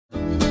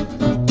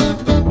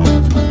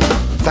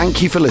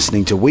Thank you for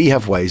listening to We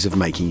Have Ways of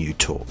Making You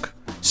Talk.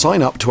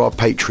 Sign up to our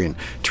Patreon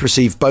to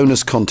receive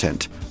bonus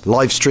content,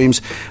 live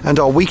streams, and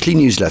our weekly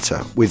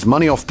newsletter with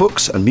money off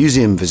books and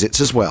museum visits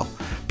as well,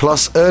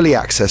 plus early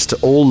access to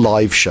all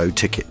live show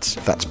tickets.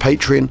 That's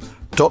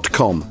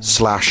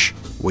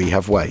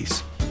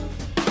patreon.com/wehaveways.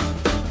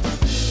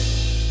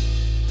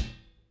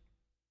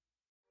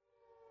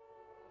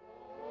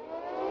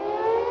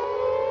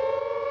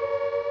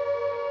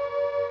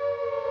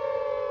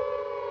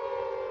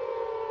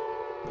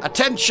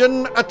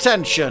 Attention,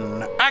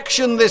 attention.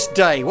 Action this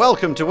day.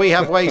 Welcome to We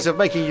Have Ways of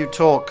Making You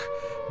Talk.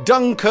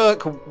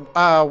 Dunkirk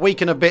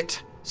week and a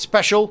bit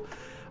special.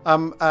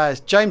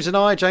 James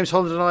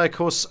Holland and I, of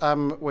course,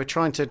 we're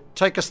trying to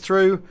take us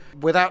through,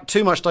 without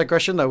too much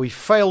digression, though we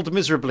failed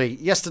miserably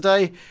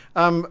yesterday,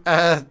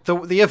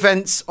 the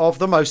events of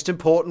the most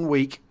important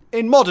week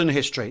in modern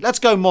history. Let's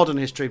go modern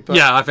history. But,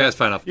 yeah, I think that's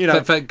fair enough. You know,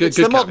 good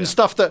the modern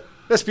stuff that...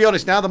 Let's be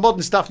honest now, the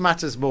modern stuff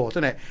matters more,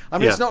 doesn't it? I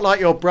mean, It's not like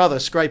your brother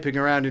scraping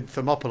around in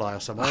Thermopylae or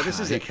somewhere. This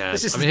is who it.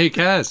 Cares? This is who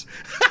cares?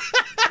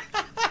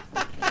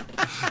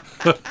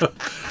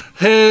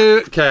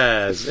 Who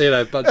cares? You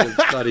know, bunch of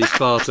bloody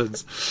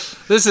Spartans.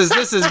 This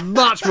is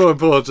much more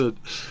important.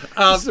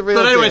 But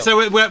anyway, deal.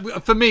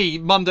 so for me,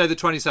 Monday the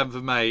 27th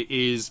of May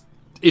is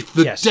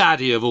the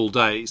daddy of all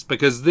days,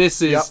 because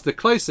this is the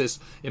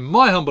closest, in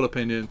my humble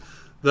opinion,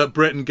 that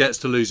Britain gets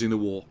to losing the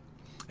war.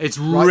 It's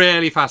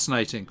really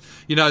fascinating.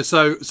 You know,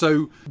 so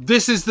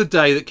this is the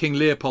day that King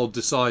Leopold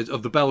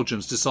of the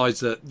Belgians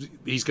decides that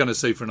he's going to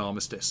sue for an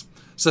armistice.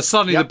 So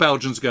suddenly the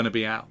Belgians are going to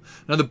be out.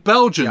 Now the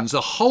Belgians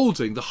are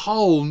holding the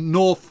whole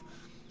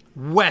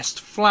northwest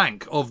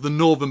flank of the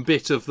northern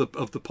bit of the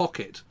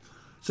pocket.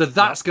 So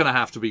that's going to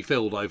have to be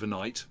filled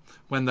overnight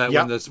when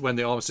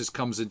the armistice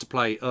comes into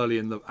play early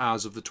in the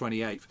hours of the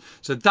 28th.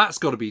 So that's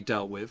got to be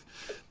dealt with.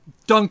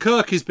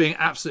 Dunkirk is being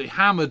absolutely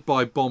hammered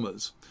by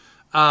bombers.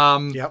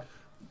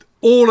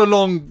 All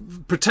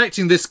along,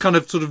 protecting this kind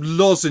of sort of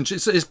lozenge.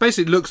 It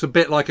basically looks a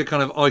bit like a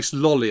kind of ice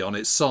lolly on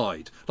its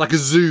side, like a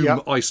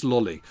Zoom ice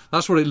lolly.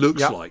 That's what it looks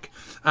like.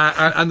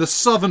 And the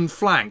southern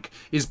flank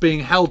is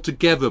being held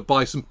together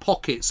by some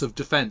pockets of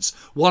defence,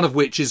 one of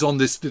which is on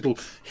this little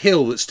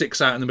hill that sticks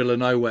out in the middle of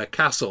nowhere,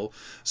 Castle.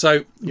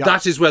 So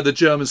that is where the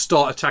Germans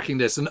start attacking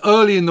this. And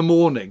early in the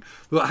morning,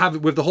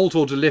 with the halt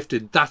order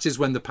lifted, that is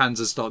when the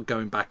Panzers start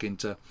going back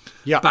into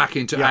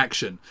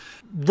action.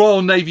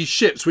 Royal Navy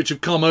ships which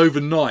have come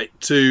overnight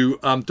to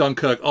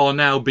Dunkirk are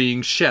now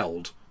being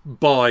shelled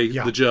by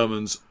the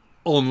Germans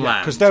on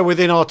land, because they're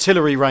within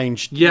artillery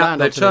range.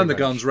 They've turned the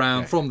guns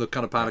round from the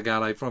kind of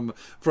Panigale, from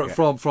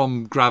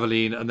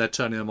Gravelines, and they're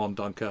turning them on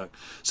Dunkirk.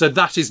 So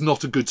that is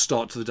not a good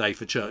start to the day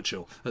for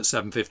Churchill at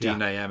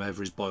 7:15 a.m.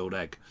 over his boiled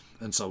egg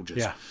and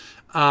soldiers.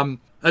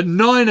 At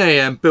 9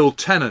 a.m,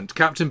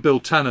 Captain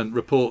Bill Tennant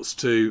reports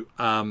to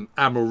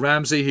Admiral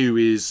Ramsay, who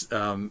is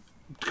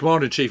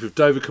Commander-in-Chief of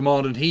Dover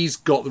Command, and Ramsay's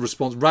got the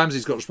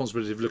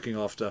responsibility of looking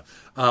after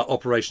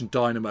Operation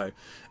Dynamo.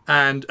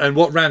 And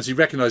what Ramsay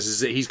recognises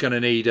is that he's going to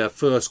need a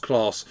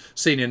first-class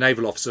senior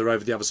naval officer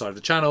over the other side of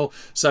the channel.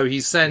 So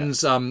he sends.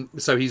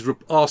 So he's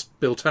asked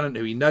Bill Tennant,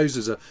 who he knows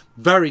is a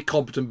very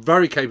competent,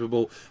 very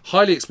capable,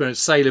 highly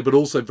experienced sailor, but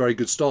also very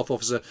good staff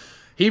officer.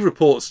 He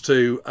reports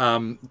to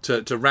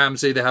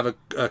Ramsay. They have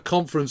a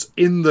conference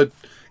in the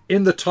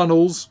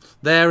tunnels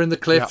there in the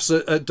cliffs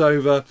at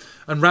Dover,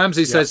 and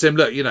Ramsay says to him,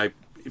 "Look, you know,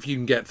 if you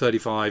can get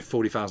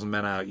 40,000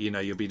 men out, you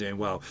know, you'll be doing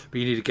well. But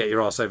you need to get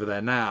your ass over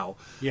there now."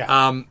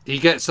 He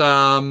gets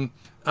at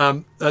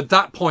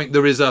that point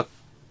there is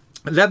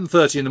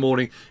 11:30 in the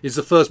morning is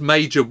the first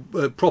major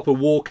proper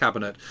war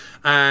cabinet,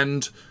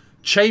 and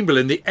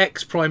Chamberlain, the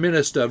ex-Prime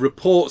Minister,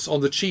 reports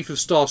on the Chief of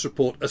Staff's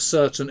report a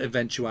certain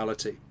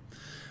eventuality,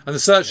 and the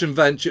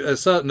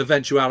certain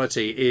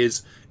eventuality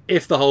is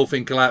if the whole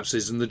thing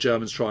collapses and the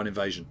Germans try an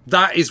invasion.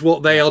 That is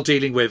what they are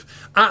dealing with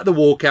at the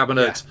war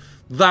cabinet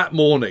that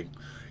morning.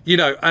 You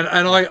know, and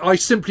I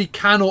simply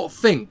cannot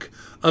think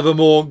of a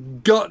more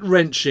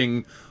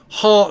gut-wrenching,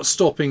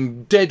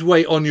 heart-stopping, dead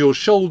weight on your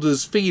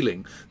shoulders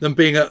feeling than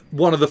being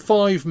one of the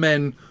 5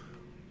 men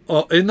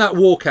in that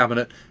war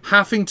cabinet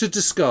having to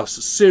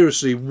discuss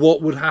seriously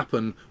what would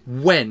happen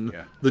when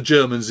the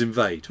Germans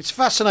invade. It's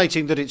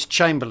fascinating that it's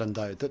Chamberlain,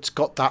 though, that's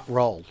got that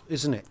role,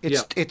 isn't it?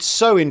 It's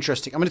so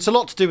interesting. I mean, it's a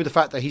lot to do with the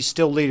fact that he's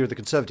still leader of the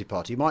Conservative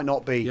Party. He might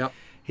not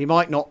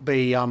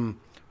be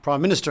Prime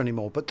Minister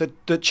anymore, but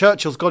that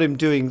Churchill's got him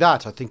doing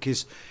that, I think,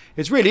 is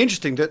really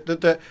interesting.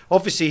 That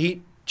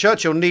obviously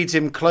Churchill needs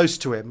him close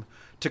to him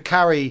to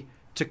carry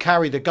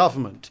the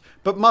government,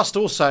 but must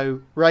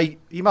also rate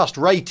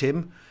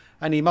him,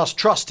 and he must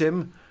trust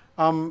him,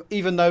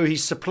 even though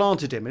he's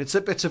supplanted him. And it's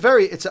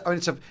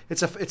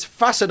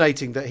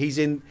fascinating that he's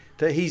in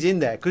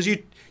there, because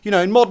you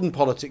know, in modern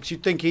politics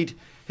you'd think he'd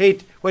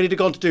when he'd have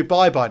gone to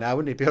Dubai by now,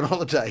 wouldn't he? Be on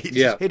holiday. He'd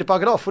have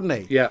buggered off,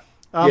 wouldn't he?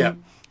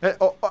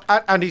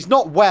 And he's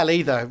not well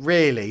either,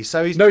 really.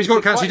 So he's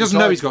got cancer. He doesn't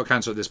know he's got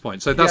cancer at this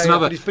point. So that's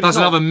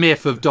another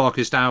myth of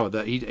Darkest Hour,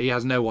 that he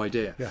has no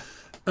idea.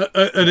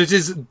 And it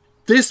is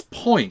this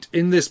point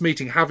in this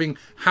meeting, having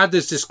had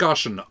this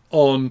discussion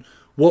on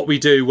what we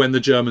do when the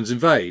Germans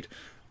invade,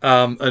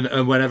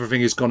 and when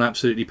everything has gone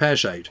absolutely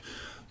pear-shaped.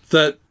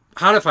 That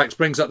Halifax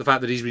brings up the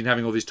fact that he's been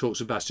having all these talks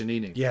with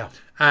Bastianini.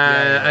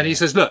 And he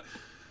says, look,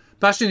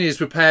 Bastianini is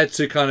prepared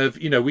to kind of,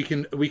 we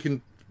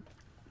can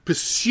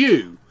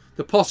pursue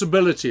the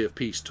possibility of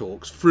peace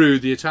talks through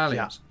the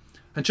Italians.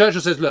 And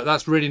Churchill says, look,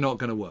 that's really not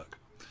going to work.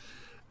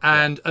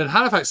 And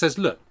Halifax says,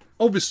 look,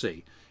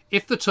 obviously,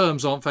 if the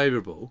terms aren't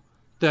favourable,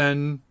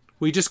 then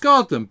we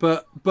discard them.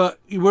 But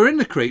we're in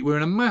the creek, we're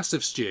in a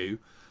massive stew.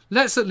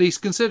 Let's at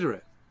least consider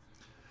it.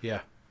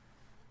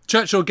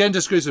 Churchill again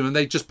disagrees with them, and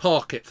they just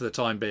park it for the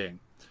time being.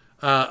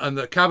 And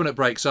the cabinet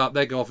breaks up.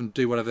 They go off and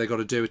do whatever they've got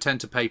to do, attend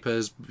to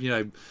papers,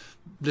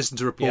 listen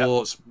to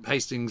reports.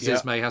 Hastings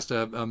Ismay has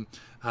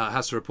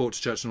to report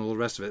to Churchill and all the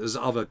rest of it. There's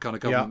other kind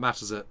of government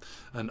matters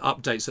and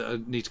updates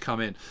that need to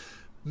come in.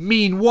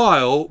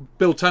 Meanwhile,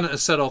 Bill Tennant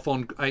has set off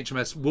on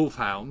HMS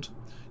Wolfhound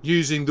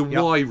using the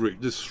Y route.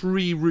 There's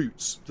 3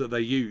 routes that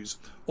they use,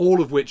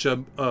 all of which are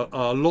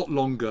a lot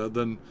longer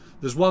than...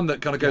 There's one that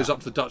kind of goes up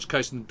to the Dutch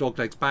coast and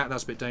Doglegs back.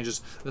 That's a bit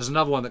dangerous. There's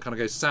another one that kind of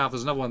goes south.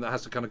 There's another one that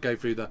has to kind of go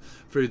through the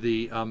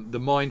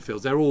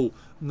minefields. They're all...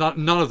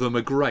 None of them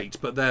are great,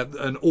 but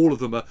all of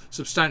them are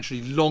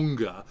substantially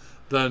longer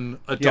than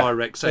a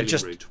direct sailing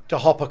route. To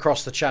hop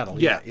across the channel.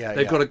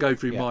 They've got to go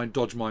through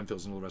dodge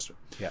minefields and all the rest of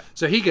it.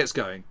 So he gets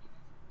going.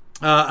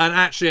 And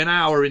actually, an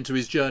hour into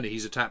his journey,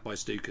 he's attacked by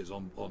Stukas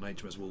on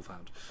HMS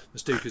Wolfhound. The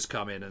Stukas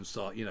come in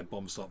and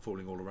bombs start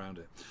falling all around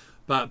it.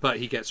 But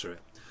he gets through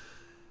it.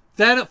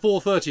 Then at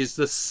 4:30 is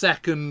the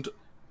second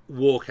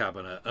war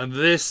cabinet, and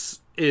this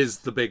is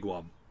the big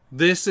one.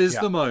 This is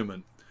the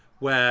moment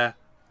where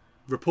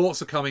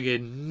reports are coming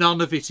in.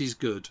 None of it is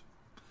good.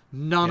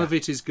 None of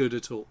it is good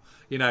at all.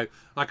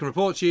 I can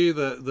report to you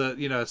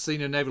that a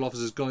senior naval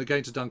officer is going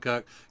to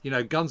Dunkirk.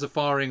 Guns are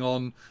firing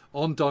on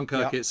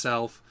Dunkirk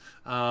itself.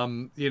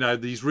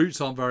 These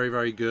routes aren't very,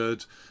 very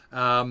good.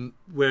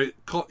 We're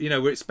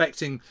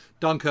expecting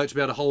Dunkirk to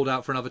be able to hold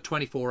out for another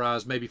 24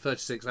 hours, maybe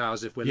 36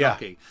 hours if we're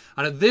lucky.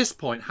 And at this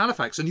point,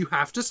 Halifax, and you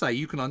have to say,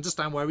 you can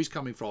understand where he's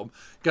coming from,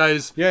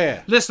 goes,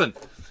 listen,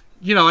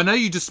 I know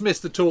you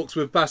dismissed the talks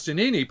with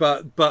Bastianini,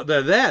 but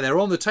they're there. They're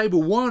on the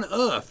table. Why on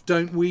earth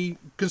don't we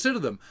consider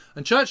them?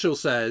 And Churchill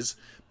says,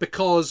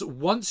 because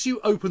once you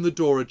open the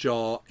door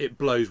ajar, it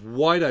blows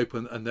wide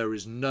open and there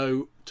is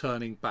no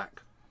turning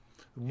back.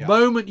 The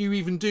moment you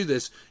even do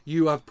this,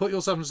 you have put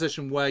yourself in a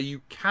position where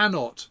you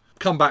cannot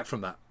come back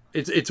from that.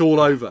 It's all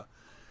over.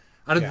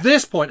 And at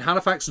this point,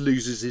 Halifax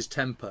loses his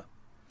temper.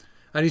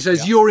 And he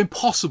says, you're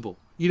impossible.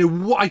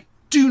 I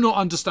do not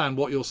understand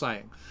what you're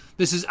saying.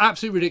 This is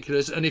absolutely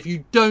ridiculous. And if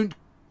you don't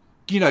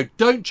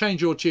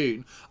change your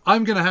tune,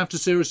 I'm going to have to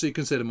seriously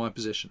consider my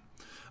position.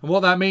 And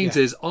what that means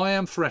is I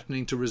am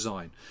threatening to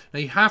resign.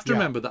 Now, you have to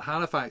remember that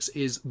Halifax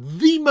is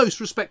the most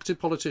respected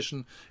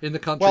politician in the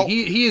country. Well,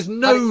 he is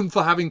known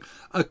for having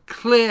a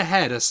clear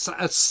head, a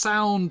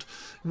sound,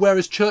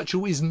 whereas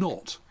Churchill is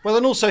not. Well,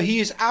 and also he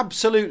is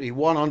absolutely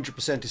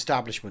 100%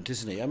 establishment,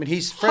 isn't he? I mean,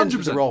 he's friends 100%.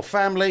 With the royal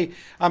family.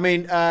 I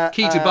mean...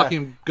 key to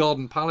Buckingham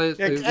Garden Palace.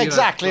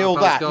 Exactly, all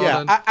that,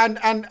 Garden.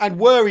 And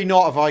were he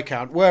not a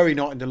Viscount, were he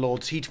not in the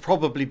Lords, he'd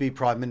probably be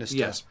Prime Minister.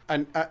 Yes.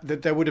 And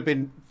there would have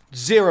been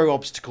zero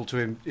obstacle to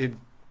him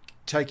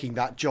taking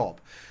that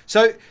job.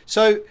 So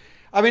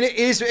I mean, it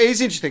is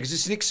interesting because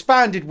it's an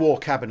expanded war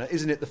cabinet,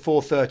 isn't it? The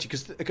 4:30,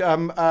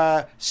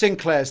 because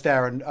Sinclair's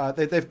there, and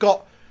they've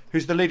got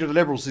who's the leader of the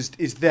Liberals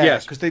is there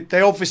because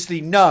they obviously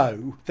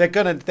know they're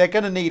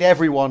gonna need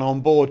everyone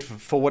on board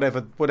for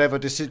whatever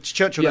decision.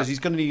 Churchill knows he's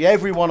going to need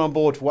everyone on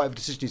board for whatever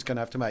decision he's going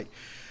to have to make,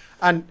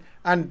 and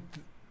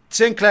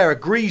Sinclair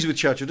agrees with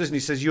Churchill, doesn't he?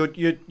 He says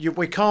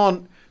we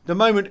can't. The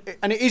moment,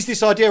 and it is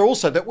this idea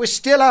also that we're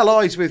still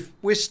allies with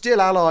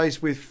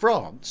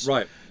France.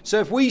 Right. So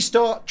if we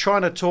start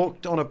trying to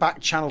talk on a back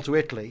channel to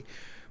Italy,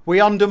 we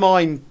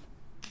undermine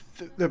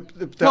the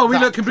we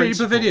look completely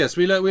perfidious.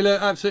 We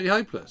look absolutely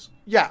hopeless.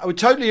 Yeah, we're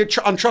totally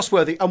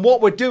untrustworthy. And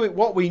what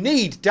we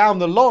need down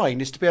the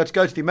line is to be able to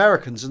go to the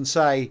Americans and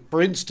say,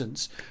 for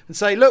instance,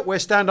 look, we're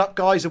stand-up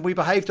guys and we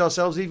behaved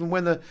ourselves even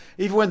when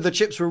the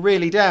chips were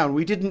really down.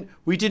 We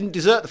didn't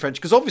desert the French,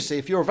 because obviously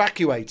if you're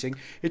evacuating,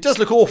 it does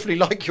look awfully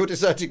like you're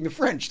deserting the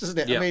French, doesn't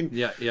it? Yeah, I mean,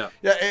 yeah.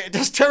 It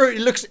does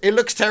it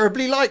looks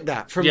terribly like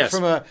that from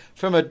a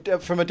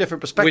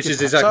different perspective. Which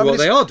is exactly what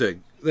they are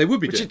doing. They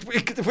would be doing.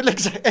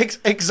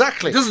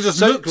 Exactly. It doesn't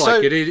just look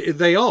like it.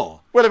 They are.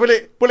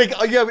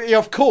 Yeah,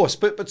 of course.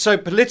 But so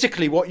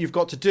politically, what you've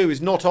got to do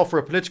is not offer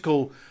a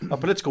political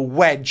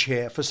wedge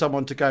here for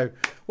someone to go,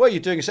 what are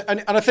you doing?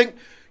 And I think,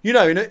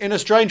 in a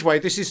strange way,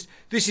 this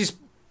is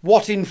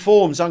what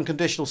informs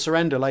unconditional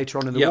surrender later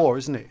on in the war,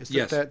 isn't it? It's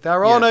that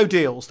there are no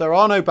deals, there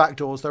are no back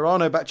doors, there are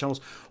no back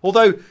channels.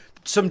 Although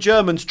some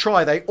Germans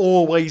try, they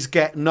always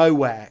get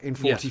nowhere in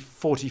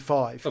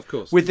 45. Of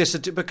course. With this,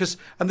 because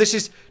this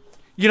is.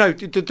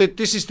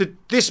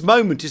 This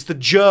moment is the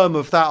germ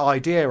of that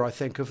idea, I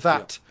think, of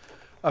that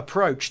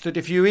approach that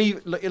if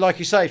you like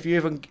you say, if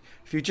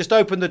you just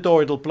open the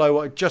door, it'll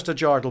blow just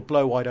ajar, it'll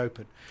blow wide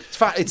open.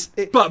 But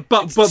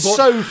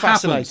so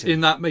fascinating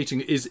in that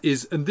meeting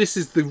is and this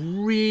is the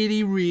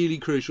really, really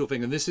crucial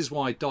thing, and this is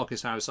why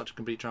Darkest Hour is such a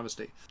complete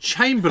travesty.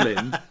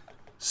 Chamberlain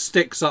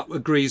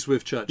agrees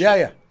with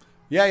Churchill.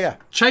 Yeah.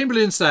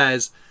 Chamberlain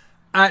says,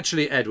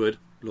 actually, Edward,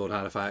 Lord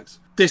Halifax,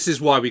 this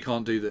is why we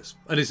can't do this.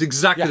 And it's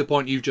exactly the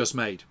point you've just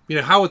made.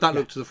 How would that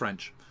look to the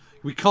French?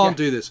 We can't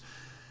do this.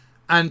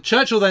 And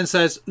Churchill then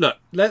says, look,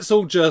 let's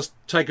all just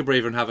take a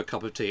breather and have a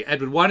cup of tea.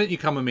 Edward, why don't you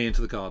come with me into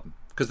the garden?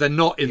 Because they're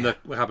not in the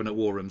cabinet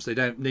war rooms. They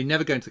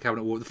never go into the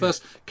cabinet war. The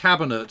first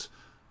cabinet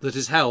that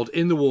is held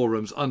in the war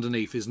rooms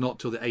underneath is not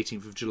till the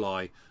 18th of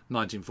July,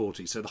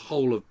 1940. So the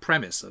whole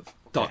premise of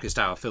Darkest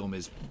Hour film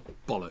is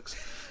bollocks.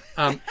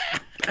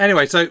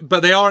 Anyway,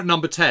 but they are at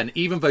number 10,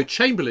 even though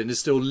Chamberlain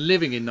is still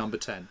living in number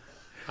 10.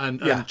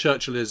 And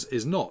Churchill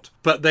is not.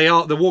 But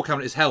the war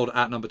cabinet is held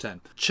at number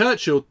 10.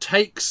 Churchill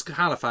takes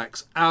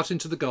Halifax out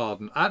into the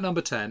garden at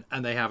number 10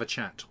 and they have a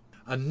chat.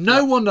 And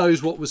no one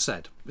knows what was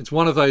said. It's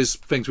one of those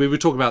things, we were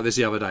talking about this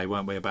the other day,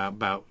 weren't we,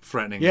 about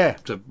threatening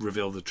to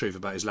reveal the truth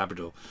about his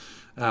Labrador.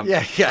 But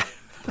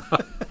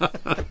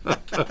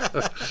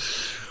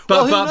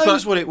who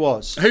knows what it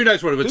was? Who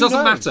knows what it was? It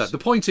doesn't matter. The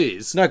point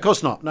is... No, of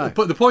course not, no.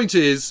 But the point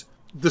is,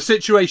 the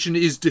situation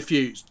is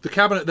diffused. The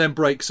cabinet then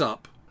breaks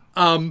up.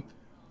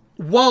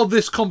 While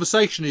this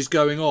conversation is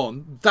going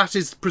on, that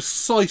is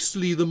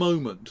precisely the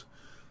moment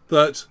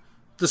that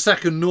the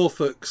 2nd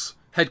Norfolk's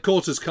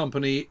headquarters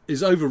company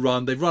is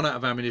overrun. They've run out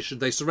of ammunition.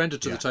 They surrender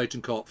to the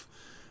Totenkopf.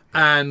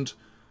 And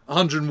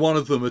 101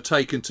 of them are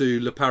taken to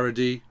Le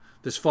Paradis,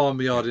 this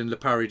farmyard in Le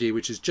Paradis,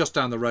 which is just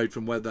down the road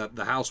from where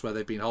the house where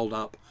they've been holed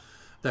up.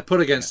 They're put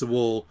against the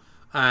wall,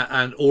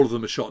 and all of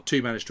them are shot.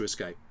 2 managed to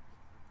escape.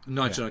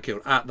 19 are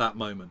killed at that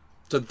moment.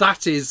 So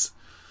that is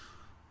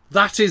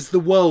the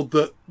world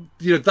that,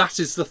 that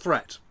is the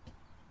threat.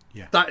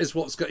 Yeah. That is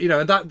what's going,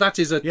 and that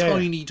is a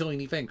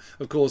tiny thing,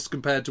 of course,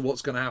 compared to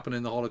what's going to happen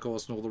in the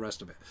Holocaust and all the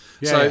rest of it.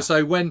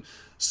 So when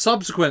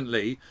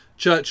subsequently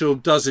Churchill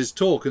does his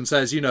talk and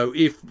says,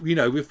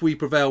 if we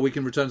prevail, we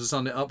can return to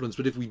sunlit uplands,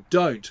 but if we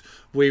don't,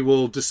 we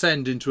will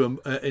descend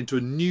into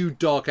a new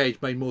dark age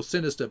made more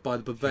sinister by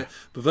the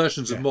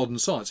perversions of modern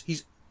science.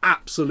 He's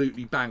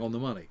absolutely bang on the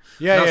money.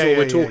 That's what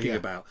we're talking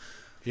about.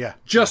 Yeah.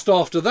 Just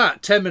after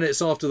that, 10 minutes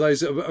after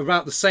those,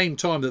 about the same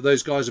time that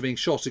those guys are being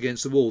shot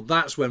against the wall,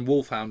 that's when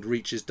Wolfhound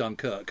reaches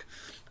Dunkirk,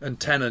 and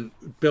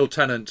Bill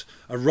Tennant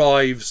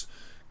arrives,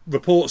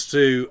 reports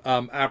to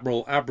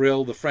Admiral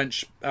Abriel, the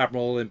French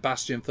admiral in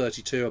Bastion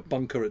 32, a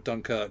bunker at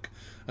Dunkirk,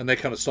 and they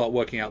kind of start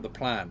working out the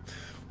plan.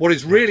 What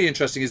is really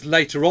interesting is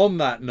later on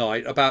that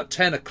night, about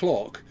 10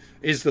 o'clock,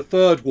 is the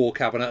 3rd War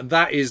Cabinet, and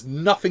that is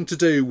nothing to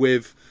do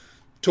with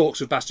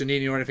talks with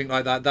Bastianini or anything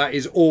like that. That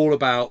is all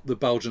about the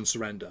Belgian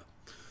surrender.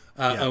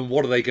 And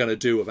what are they going to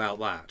do about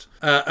that?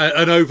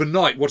 And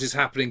overnight, what is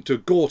happening to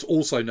Gort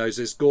also knows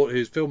this. Gort,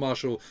 who's Field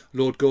Marshal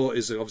Lord Gort,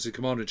 is obviously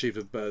Commander-in-Chief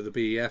of the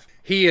BEF.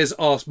 He has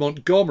asked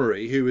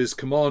Montgomery, who is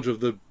commander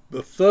of the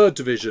 3rd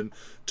Division,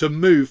 to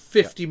move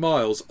 50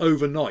 miles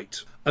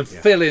overnight and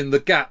fill in the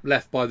gap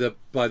left by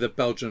the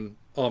Belgian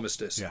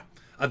armistice. Yeah.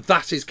 And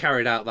that is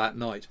carried out that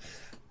night.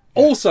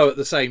 Also, at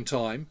the same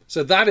time,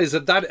 so that is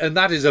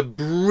a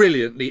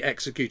brilliantly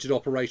executed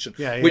operation,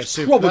 which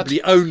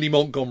probably only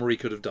Montgomery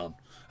could have done.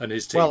 And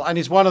his team. Well, and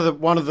it's one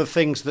of the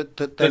things that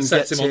then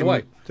sets him on the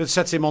way. That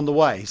sets him on the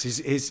way.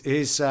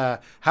 Is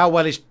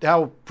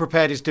how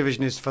prepared his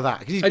division is for that,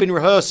 because he's been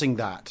rehearsing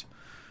that.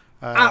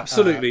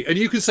 Absolutely, and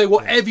you can say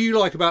whatever you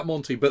like about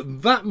Monty,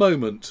 but that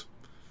moment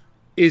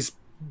is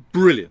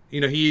brilliant.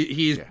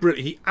 He is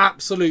brilliant. He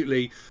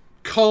absolutely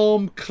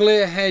calm,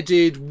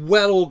 clear-headed,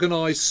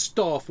 well-organised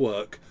staff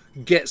work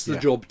gets the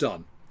job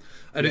done,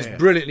 and it's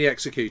brilliantly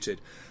executed.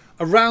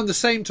 Around the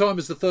same time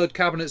as the 3rd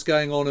Cabinet's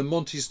going on and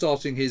Monty's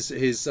starting his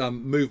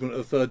movement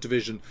of 3rd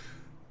Division,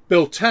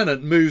 Bill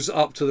Tennant moves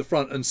up to the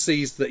front and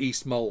sees the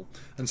East Mole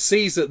and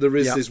sees that there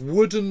is this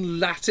wooden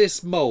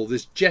lattice mole,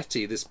 this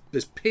jetty, this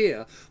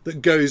pier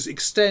that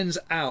extends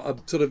out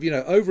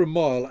over a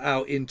mile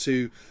out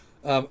into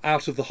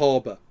out of the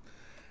harbour.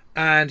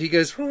 And he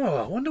goes,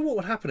 I wonder what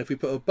would happen if we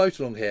put a boat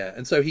along here.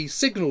 And so he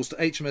signals to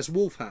HMS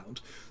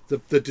Wolfhound,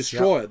 the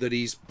destroyer that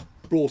he's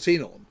brought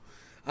in on,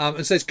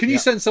 and says, can you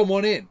send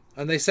someone in?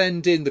 And they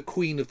send in the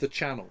Queen of the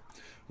Channel,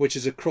 which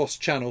is a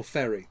cross-channel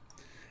ferry.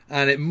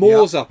 And it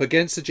moors up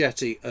against the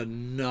jetty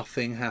and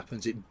nothing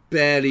happens. It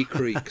barely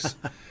creaks.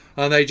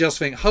 And they just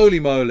think, holy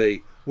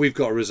moly, we've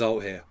got a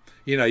result here.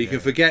 You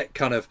can forget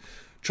kind of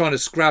trying to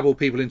scrabble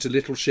people into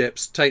little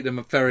ships, take them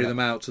and ferry them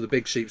out to the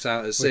big ships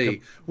out at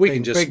sea. We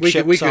can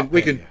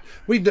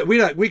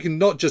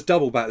not just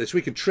double back this,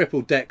 we can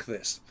triple deck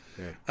this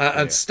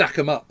and stack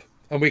them up.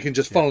 And we can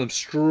just funnel them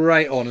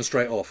straight on and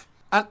straight off.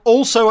 And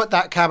also at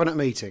that cabinet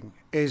meeting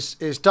is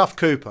Duff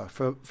Cooper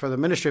for the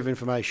Ministry of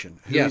Information,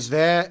 who is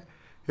there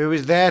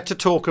to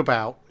talk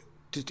about.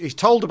 He's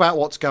told about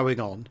what's going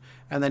on,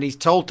 and then he's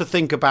told to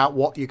think about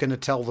what you're going to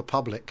tell the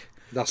public.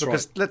 That's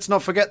because let's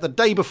not forget, the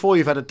day before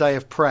you've had a day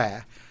of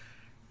prayer,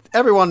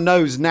 everyone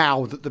knows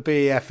now that the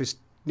BEF is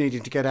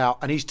needing to get out,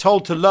 and he's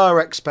told to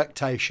lower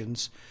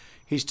expectations.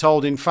 He's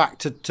told, in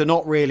fact, to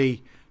not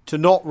really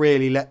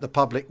let the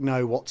public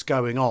know what's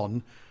going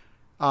on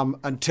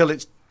until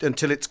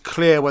it's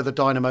clear whether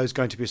Dynamo is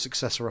going to be a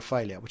success or a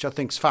failure, which I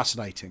think is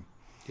fascinating.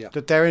 Yeah.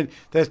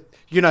 That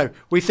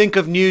we think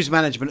of news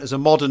management as a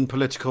modern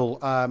political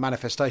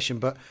manifestation,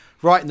 but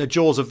right in the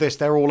jaws of this,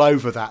 they're all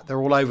over that. They're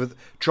all over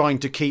trying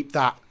to keep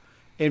that,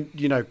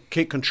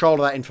 keep control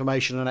of that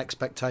information and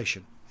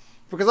expectation.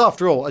 Because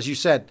after all, as you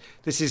said,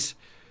 this is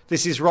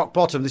rock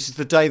bottom. This is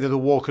the day that the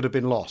war could have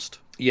been lost.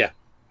 Yeah.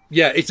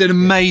 Yeah, it's an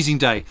amazing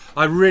day.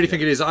 I really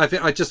think it is.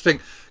 I just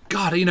think,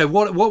 God,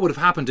 what would have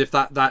happened if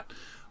that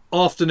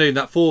afternoon,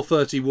 that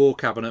 4:30 war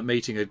cabinet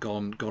meeting had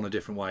gone a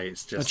different way.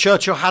 It's just, and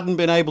Churchill hadn't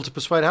been able to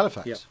persuade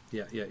Halifax.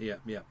 Yeah.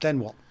 Then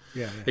what?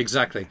 Yeah.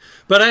 Exactly.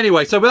 But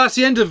anyway, so that's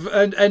the end of the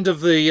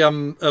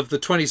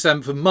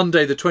 27th of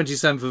Monday, the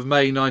 27th of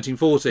May,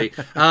 1940.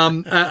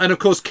 And of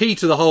course, key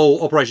to the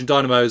whole Operation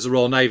Dynamo is the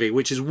Royal Navy,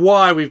 which is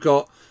why we've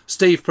got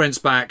Steve Prince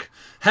back,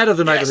 head of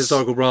the Naval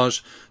Historical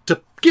Branch, to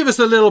give us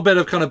a little bit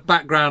of kind of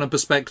background and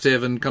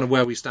perspective and kind of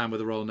where we stand with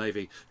the Royal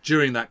Navy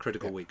during that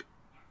critical week.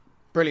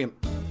 Brilliant.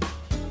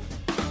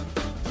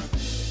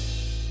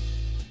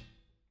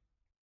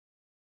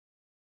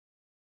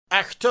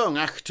 Achtung,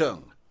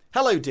 Achtung.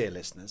 Hello, dear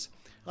listeners.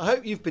 I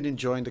hope you've been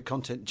enjoying the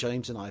content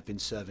James and I have been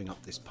serving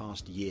up this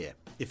past year.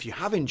 If you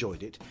have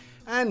enjoyed it,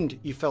 and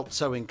you felt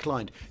so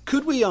inclined,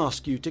 could we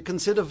ask you to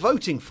consider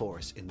voting for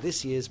us in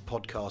this year's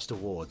Podcast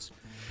Awards?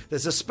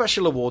 There's a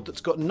special award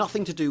that's got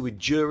nothing to do with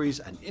juries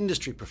and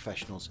industry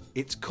professionals.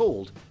 It's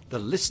called the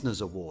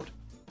Listeners Award.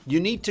 You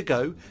need to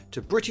go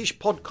to British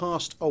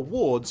Podcast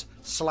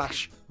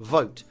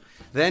Awards/vote.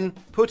 Then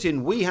put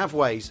in We Have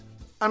Ways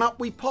and up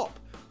we pop.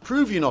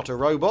 Prove you're not a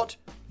robot.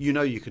 You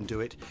know you can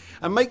do it.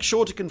 And make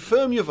sure to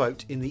confirm your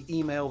vote in the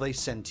email they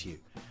send to you.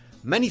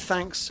 Many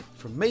thanks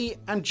from me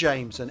and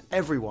James and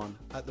everyone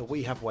at the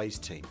We Have Ways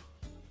team.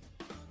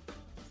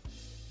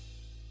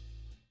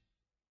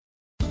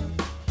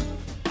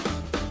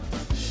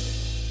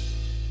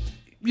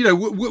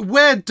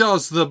 Where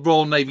does the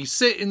Royal Navy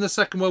sit in the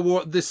Second World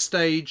War at this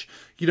stage?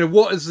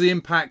 What is the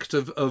impact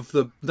of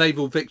the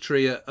naval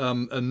victory at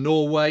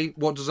Norway?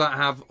 What does that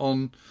have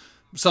on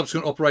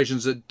subsequent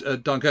operations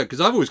at Dunkirk?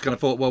 Because I've always kind of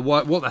thought, well,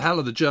 what the hell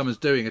are the Germans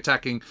doing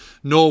attacking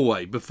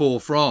Norway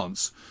before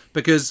France?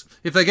 Because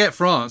if they get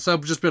France, they'll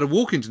just be able to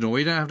walk into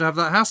Norway. You don't have to have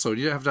that hassle.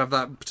 You don't have to have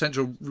that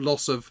potential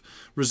loss of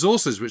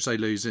resources which they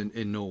lose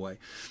in Norway.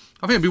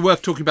 I think it'd be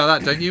worth talking about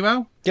that, don't you,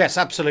 Al? Yes,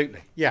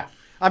 absolutely. Yeah.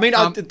 I mean,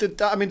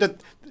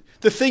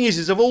 the thing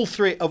is of all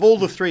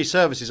the three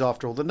services,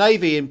 after all, the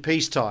Navy in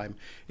peacetime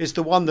is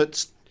the one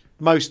that's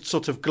most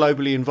sort of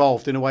globally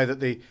involved in a way that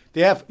the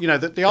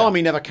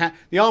Army never can.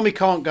 The Army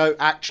can't go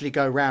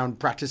round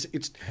practice.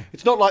 It's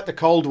not like the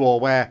Cold War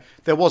where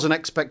there was an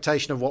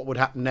expectation of what would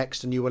happen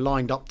next and you were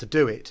lined up to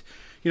do it.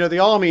 The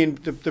Army in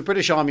the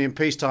British Army in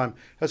peacetime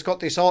has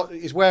got this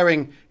is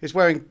wearing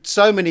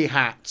so many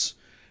hats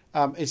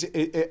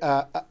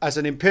as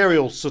an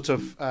imperial sort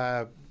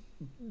of.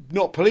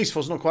 Not police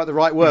force, not quite the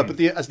right word, but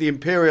as the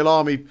Imperial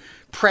Army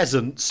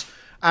presence,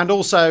 and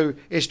also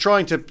is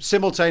trying to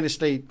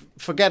simultaneously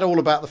forget all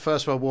about the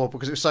First World War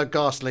because it was so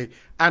ghastly,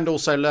 and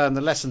also learn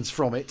the lessons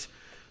from it.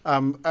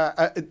 And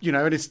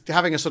it's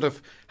having a sort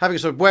of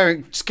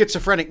wearing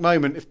schizophrenic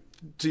moment,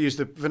 to use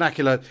the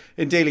vernacular,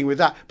 in dealing with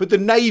that. But the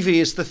Navy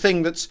is the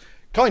thing that's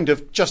kind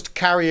of just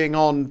carrying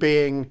on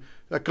being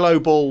a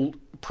global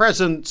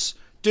presence,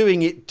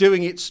 doing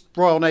its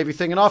Royal Navy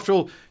thing. And after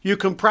all, you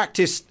can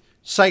practice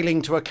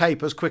sailing to a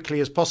cape as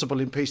quickly as possible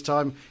in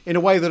peacetime in a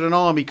way that an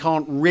army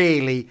can't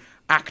really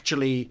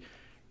actually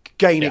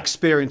gain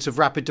experience of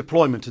rapid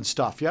deployment and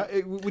stuff. Yeah,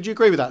 would you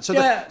agree with that? So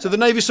the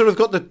Navy's sort of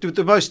got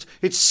the most.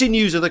 Its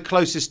sinews are the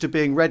closest to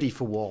being ready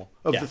for war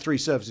of the three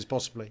services,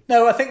 possibly.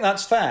 No, I think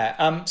that's fair.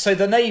 So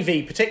the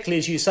Navy, particularly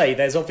as you say,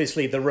 there's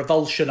obviously the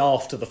revulsion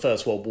after the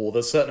First World War.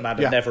 There's a certain amount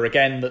of never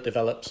again that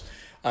develops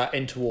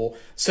into war.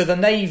 So the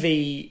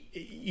Navy,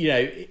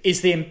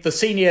 is the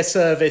senior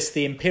service,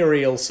 the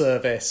imperial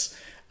service,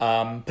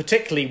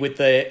 particularly with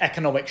the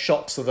economic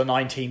shocks of the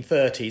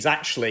 1930s.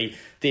 Actually,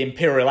 the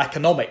imperial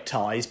economic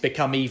ties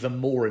become even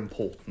more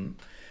important.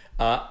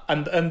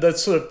 And the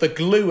sort of the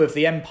glue of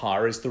the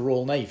empire is the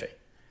Royal Navy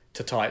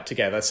to tie it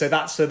together. So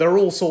there are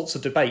all sorts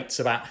of debates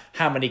about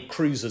how many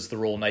cruisers the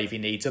Royal Navy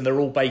needs, and they're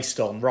all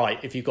based on,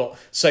 if you've got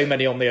so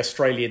many on the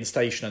Australian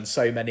station and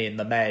so many in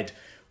the Med,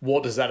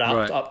 what does that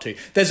add up to?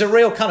 There's a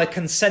real kind of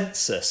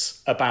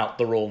consensus about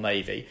the Royal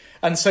Navy.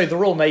 And so the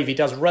Royal Navy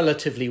does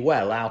relatively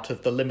well out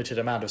of the limited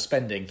amount of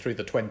spending through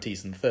the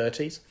 20s and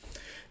 30s.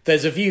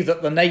 There's a view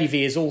that the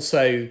Navy is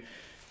also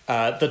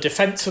the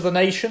defence of the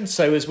nation.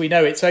 So as we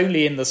know, it's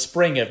only in the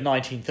spring of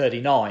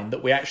 1939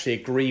 that we actually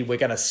agree we're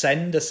going to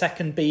send a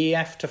second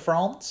BEF to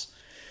France.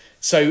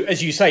 So,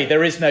 as you say,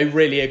 there is no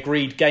really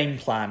agreed game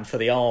plan for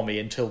the army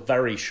until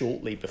very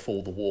shortly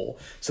before the war.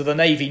 So the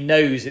Navy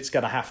knows it's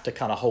going to have to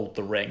kind of hold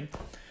the ring.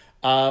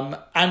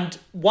 And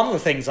one of the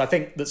things I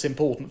think that's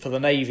important for the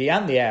Navy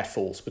and the Air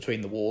Force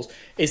between the wars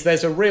is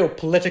there's a real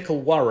political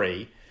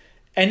worry.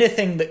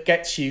 Anything that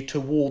gets you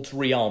towards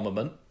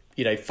rearmament,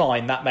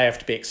 fine, that may have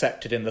to be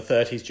accepted in the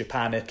 30s,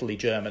 Japan, Italy,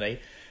 Germany.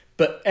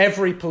 But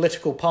every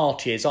political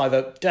party is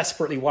either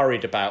desperately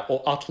worried about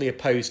or utterly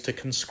opposed to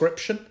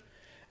conscription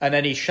and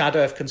any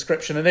shadow of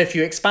conscription. And if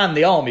you expand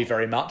the army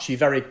very much, you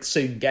very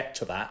soon get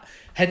to that.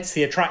 Hence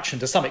the attraction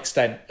to some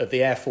extent of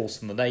the Air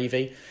Force and the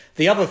Navy.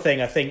 The other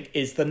thing, I think,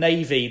 is the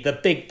Navy, the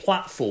big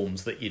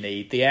platforms that you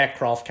need, the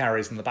aircraft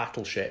carriers and the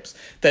battleships,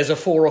 there's a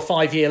 4 or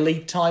 5 year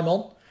lead time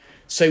on.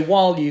 So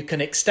while you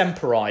can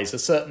extemporise a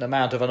certain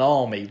amount of an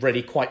army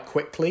really quite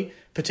quickly,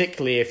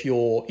 particularly if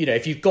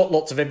if you've got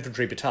lots of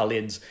infantry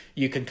battalions,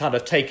 you can kind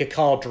of take a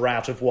cadre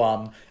out of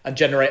one and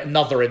generate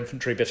another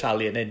infantry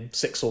battalion in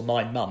 6 or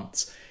 9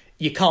 months.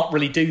 You can't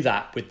really do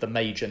that with the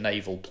major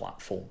naval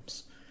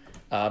platforms.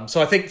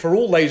 So I think for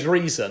all those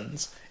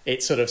reasons,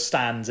 it sort of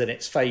stands in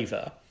its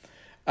favour.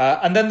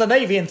 And then the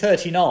Navy in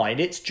 39,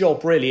 its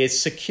job really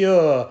is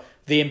secure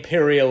the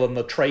imperial and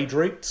the trade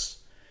routes.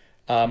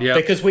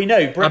 Because we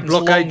know Britain's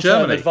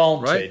long-term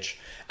advantage.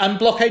 Right? And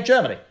blockade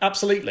Germany,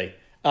 absolutely.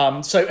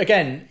 So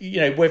again,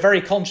 we're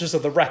very conscious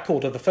of the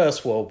record of the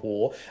First World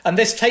War. And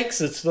this takes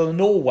us to the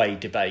Norway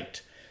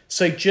debate.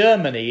 So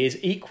Germany is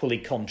equally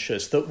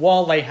conscious that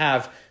while they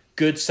have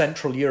good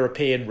Central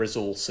European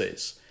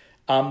resources,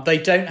 they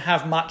don't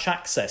have much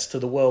access to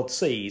the world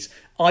seas,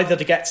 either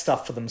to get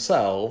stuff for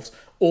themselves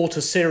or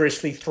to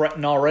seriously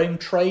threaten our own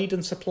trade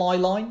and supply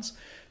lines.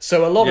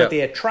 So a lot of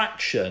the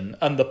attraction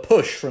and the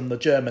push from the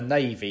German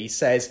Navy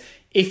says,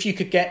 if you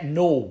could get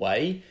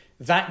Norway,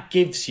 that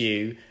gives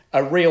you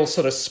a real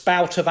sort of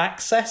spout of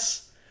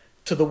access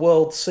to the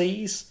world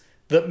seas.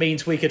 That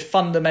means we could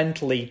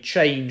fundamentally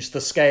change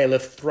the scale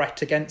of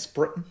threat against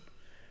Britain.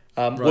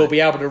 We'll be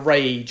able to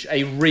wage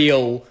a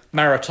real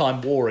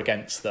maritime war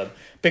against them.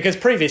 Because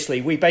previously,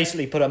 we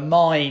basically put a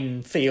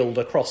minefield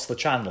across the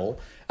channel,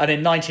 and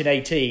in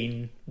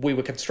 1918, we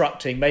were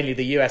constructing, mainly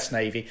the US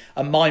Navy,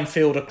 a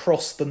minefield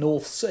across the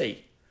North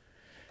Sea.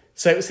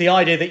 So it was the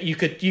idea that you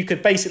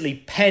could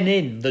basically pen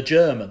in the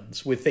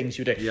Germans with things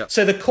you do. Yep.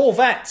 So the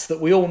corvettes that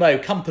we all know,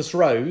 Compass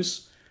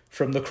Rose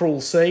from the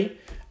Cruel Sea,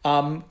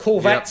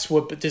 corvettes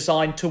were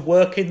designed to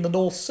work in the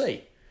North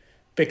Sea,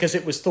 because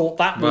it was thought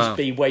that would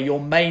be where your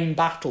main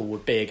battle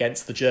would be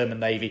against the German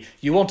Navy.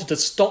 You wanted to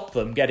stop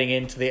them getting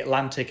into the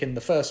Atlantic in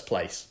the first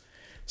place.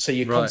 So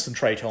you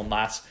concentrate on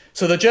that.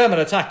 So the German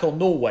attack on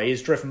Norway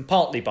is driven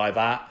partly by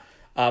that.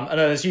 And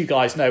as you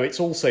guys know, it's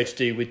also to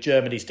do with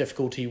Germany's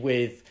difficulty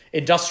with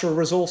industrial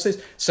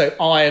resources. So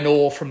iron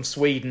ore from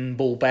Sweden,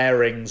 ball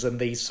bearings and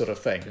these sort of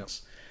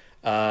things.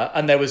 Yep.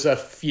 And there was a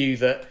few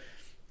that,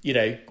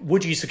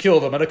 would you secure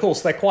them? And of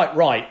course, they're quite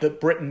right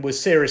that Britain was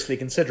seriously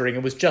considering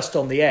and was just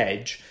on the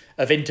edge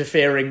of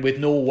interfering with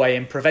Norway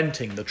and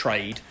preventing the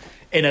trade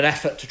in an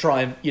effort to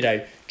try and,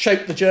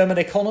 choke the German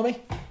economy.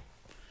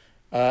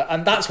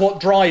 And that's what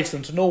drives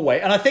them to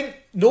Norway. And I think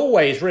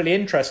Norway is really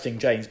interesting,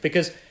 James,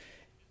 because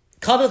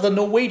kind of the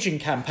Norwegian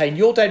campaign,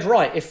 you're dead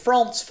right. If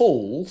France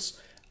falls,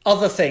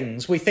 other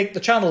things, we think the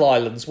Channel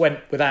Islands went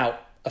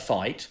without a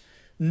fight.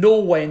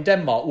 Norway and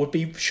Denmark would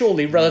be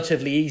surely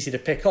relatively easy to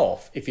pick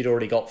off if you'd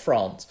already got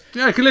France.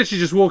 Yeah, they could literally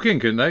just walk in,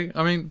 couldn't they?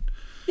 I mean...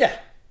 Yeah,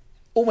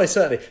 almost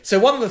certainly. So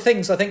one of the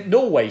things I think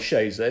Norway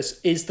shows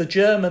us is the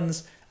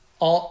Germans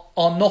are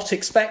not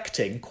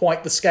expecting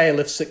quite the scale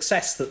of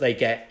success that they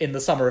get in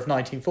the summer of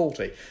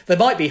 1940. They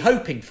might be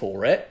hoping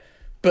for it,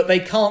 but they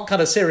can't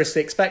kind of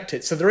seriously expect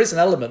it. So there is an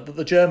element that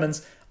the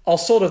Germans are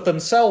sort of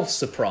themselves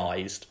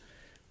surprised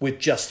with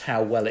just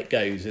how well it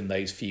goes in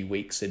those few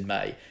weeks in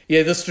May.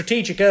 The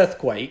strategic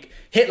earthquake,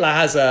 Hitler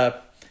has an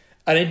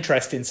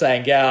interest in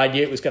saying, I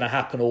knew it was going to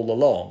happen all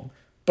along.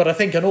 But I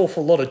think an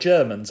awful lot of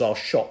Germans are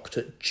shocked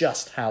at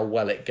just how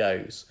well it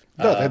goes.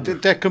 No,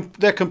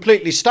 they're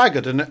completely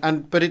staggered,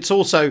 but it's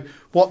also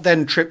what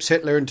then trips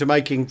Hitler into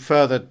making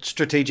further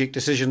strategic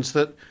decisions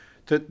that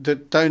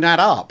don't add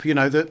up.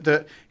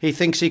 That he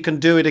thinks he can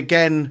do it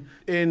again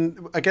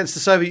against the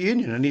Soviet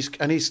Union, and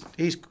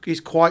he's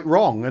quite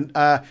wrong. And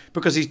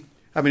because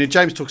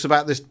James talks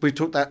about this. We've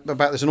talked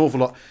about this an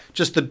awful lot.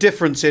 Just the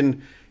difference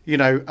in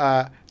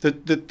the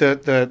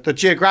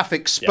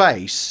geographic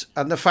space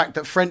and the fact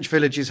that French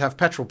villages have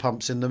petrol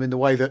pumps in them in the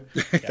way that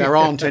there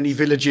aren't any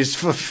villages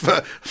for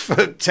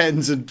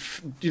tens and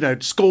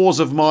scores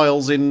of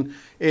miles in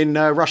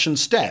Russian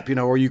steppe,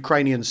 or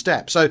Ukrainian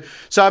steppe. So the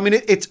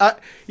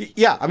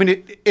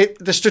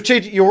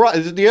strategic. You're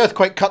right. The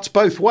earthquake cuts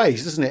both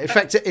ways, doesn't it? In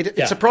fact,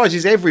 it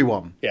surprises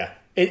everyone. Yeah,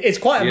 it's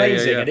quite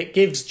amazing, and it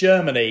gives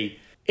Germany.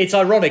 It's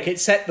ironic, it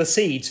set the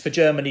seeds for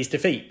Germany's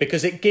defeat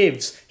because it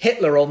gives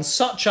Hitler on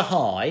such a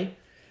high,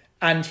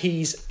 and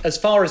he's, as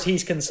far as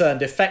he's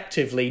concerned,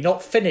 effectively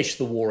not finished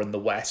the war in the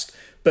West,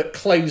 but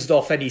closed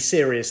off any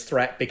serious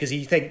threat because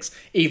he thinks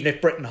even if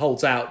Britain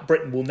holds out,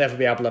 Britain will never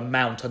be able to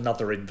mount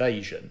another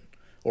invasion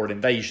or an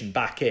invasion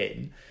back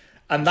in.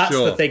 And that's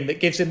the thing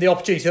that gives him the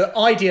opportunity that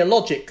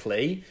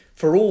ideologically,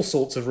 for all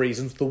sorts of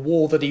reasons, the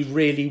war that he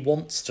really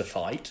wants to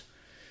fight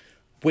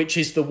which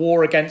is the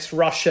war against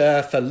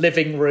Russia for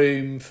living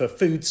room, for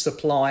food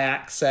supply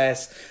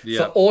access,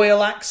 for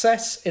oil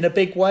access in a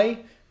big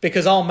way.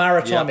 Because our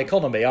maritime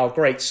economy, our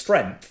great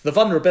strength, the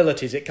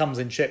vulnerabilities, it comes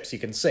in ships you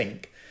can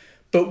sink.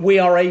 But we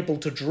are able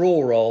to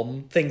draw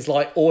on things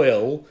like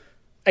oil,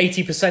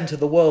 80% of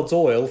the world's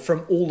oil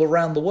from all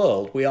around the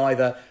world. We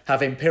either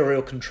have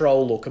imperial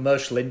control or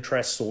commercial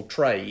interests or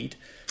trade.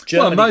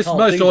 Germany most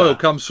oil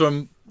comes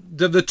from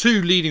the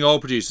two leading oil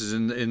producers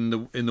in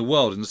the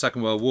world in the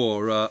Second World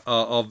War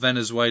are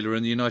Venezuela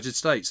and the United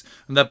States,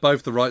 and they're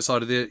both the right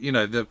side of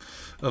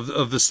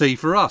the sea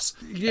for us.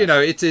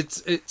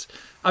 It's.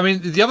 I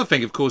mean, the other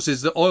thing, of course,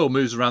 is that oil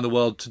moves around the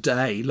world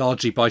today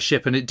largely by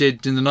ship, and it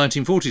did in the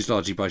 1940s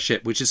largely by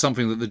ship, which is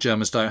something that the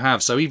Germans don't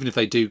have. So even if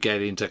they do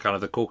get into kind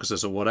of the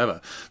Caucasus or whatever,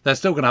 they're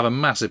still going to have a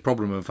massive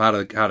problem of how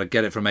to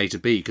get it from A to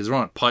B, because there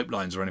aren't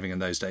pipelines or anything in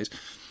those days.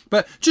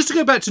 But just to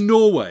go back to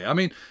Norway, I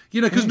mean,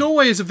 because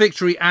Norway is a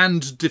victory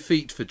and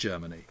defeat for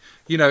Germany.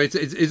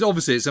 It's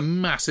obviously it's a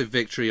massive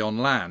victory on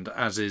land,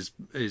 as is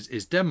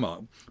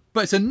Denmark.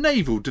 But it's a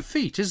naval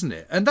defeat, isn't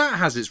it? And that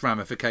has its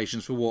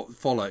ramifications for what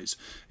follows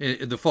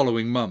in the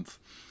following month.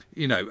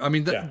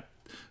 The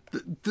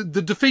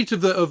defeat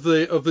of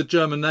the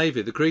German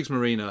Navy, the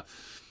Kriegsmarine,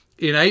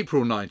 in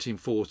April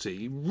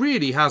 1940,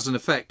 really has an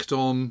effect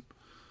on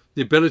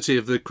the ability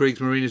of the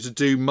Kriegsmarine to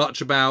do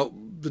much about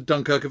the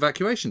Dunkirk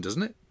evacuation,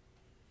 doesn't it?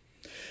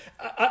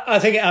 I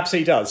think it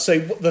absolutely does. So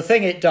the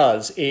thing it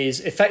does is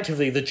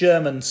effectively the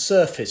German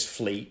surface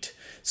fleet.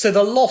 So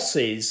the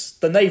losses,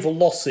 the naval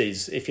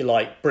losses, if you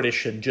like,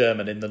 British and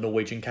German in the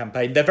Norwegian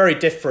campaign, they're very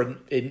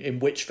different in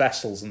which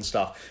vessels and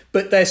stuff.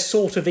 But they're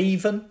sort of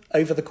even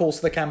over the course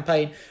of the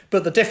campaign.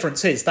 But the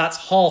difference is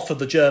that's half of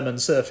the German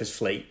surface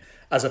fleet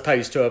as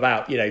opposed to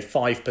about,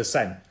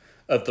 5%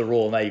 of the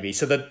Royal Navy.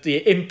 So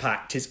the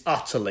impact is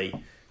utterly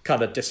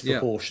kind of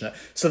disproportionate. Yeah.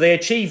 So they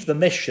achieve the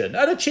mission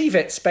and achieve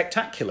it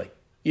spectacularly,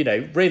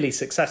 really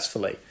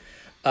successfully.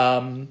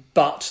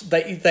 But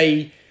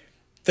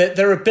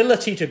their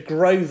ability to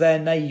grow their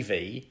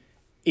navy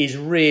is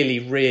really,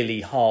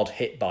 really hard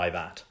hit by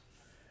that.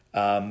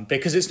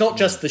 Because it's not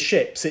just the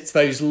ships, it's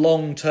those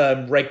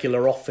long-term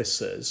regular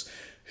officers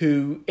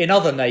who, in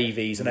other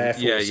navies and air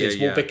forces,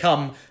 will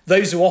become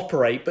those who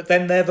operate, but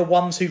then they're the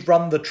ones who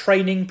run the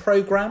training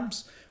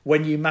programs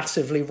when you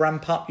massively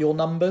ramp up your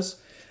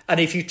numbers. And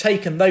if you've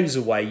taken those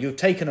away, you've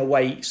taken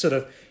away sort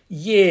of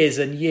years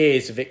and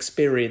years of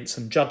experience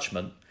and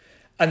judgment.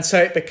 And so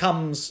it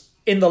becomes...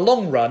 In the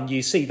long run,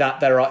 you see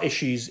that there are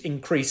issues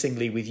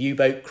increasingly with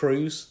U-boat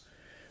crews,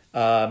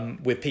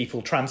 with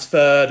people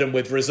transferred and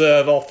with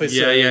reserve officers.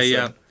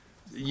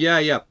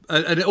 Yeah.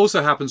 And it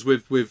also happens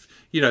with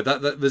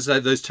there's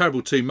those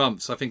terrible 2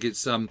 months. I think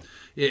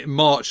it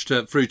marched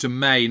through to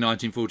May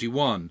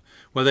 1941,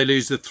 where they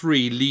lose the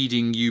three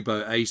leading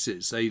U-boat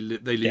aces. They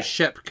lose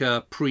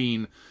Shepka,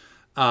 Preen,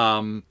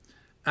 and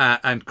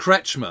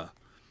Kretschmer.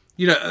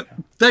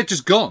 They're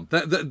just gone.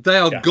 They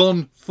are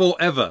gone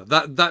forever.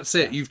 That's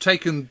it. You've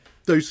taken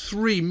those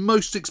three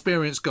most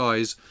experienced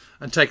guys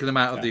and taken them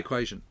out of the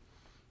equation.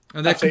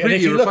 And they're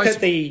completely irreplaceable. And if you look at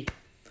the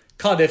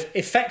kind of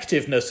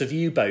effectiveness of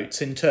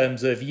U-boats in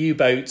terms of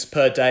U-boats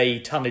per day,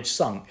 tonnage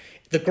sunk,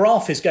 the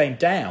graph is going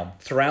down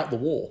throughout the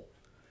war.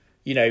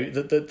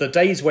 The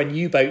days when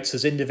U-boats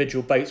as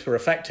individual boats were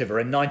effective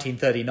are in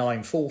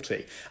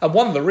 1939-40. And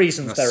one of the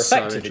reasons they're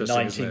effective in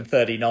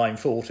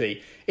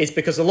 1939-40 is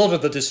because a lot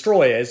of the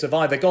destroyers have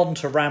either gone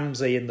to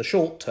Ramsey in the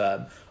short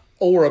term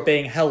or are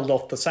being held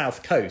off the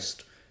south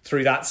coast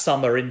through that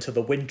summer into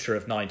the winter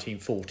of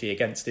 1940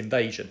 against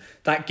invasion.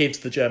 That gives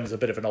the Germans a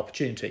bit of an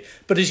opportunity.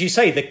 But as you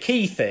say, the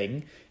key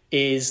thing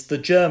is the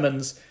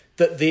Germans,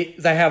 that they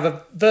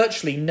have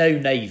virtually no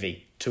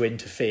navy to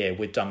interfere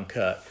with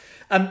Dunkirk.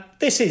 And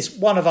this is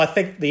one of, I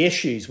think, the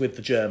issues with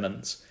the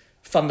Germans,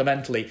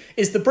 fundamentally,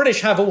 is the British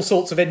have all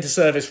sorts of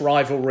inter-service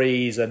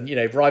rivalries and,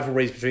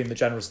 rivalries between the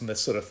generals and this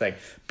sort of thing.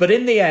 But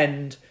in the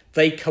end,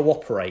 they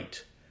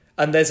cooperate.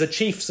 And there's a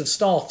Chiefs of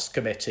Staffs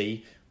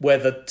committee where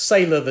the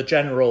sailor, the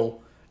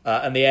general,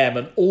 and the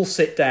airman all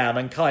sit down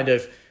and kind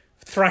of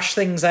thrash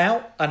things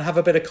out and have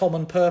a bit of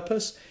common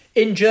purpose.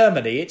 In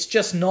Germany, it's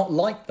just not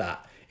like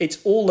that. It's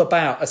all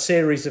about a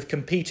series of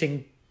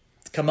competing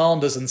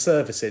commanders and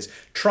services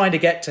trying to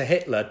get to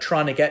Hitler,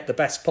 trying to get the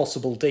best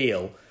possible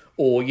deal,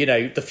 or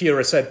the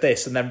Führer said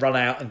this and then run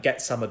out and get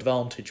some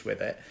advantage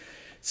with it.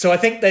 So I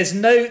think there's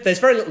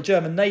very little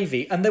German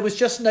navy, and there was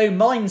just no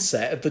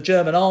mindset of the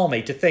German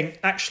army to think,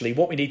 actually,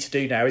 what we need to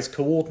do now is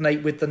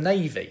coordinate with the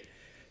navy.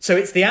 So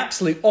it's the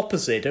absolute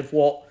opposite of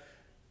what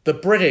the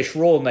British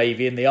Royal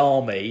Navy and the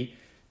army,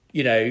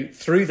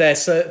 through their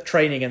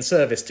training and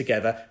service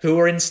together, who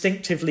are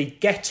instinctively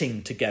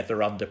getting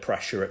together under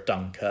pressure at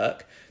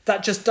Dunkirk.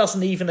 That just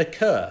doesn't even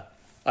occur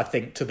I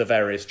think, to the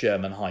various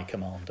German high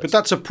commanders.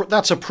 But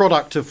that's a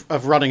product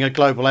of running a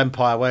global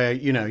empire where,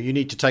 you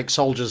need to take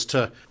soldiers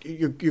to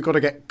you've got to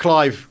get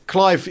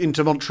Clive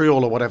into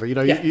Montreal or whatever.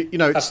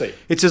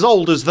 It's as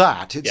old as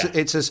that.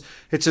 It's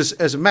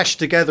as meshed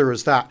together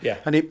as that. Yeah.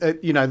 And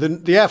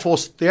the Air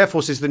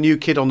Force is the new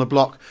kid on the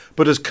block,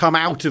 but has come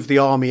out of the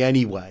army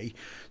anyway.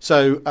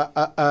 So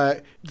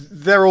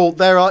they are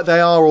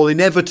all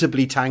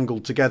inevitably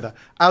tangled together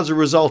as a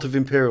result of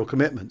imperial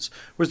commitments.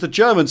 Whereas the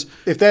Germans,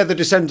 if they're the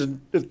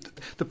descendant,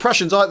 the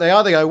Prussians, they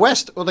either go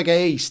west or they go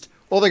east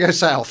or they go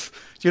south.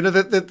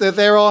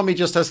 Their army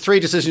just has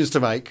 3 decisions to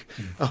make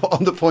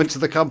on the points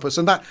of the compass,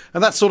 and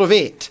that's sort of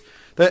it.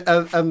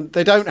 And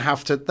they don't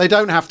have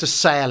to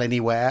sail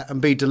anywhere and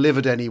be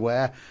delivered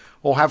anywhere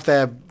or have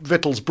their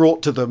victuals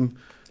brought to them.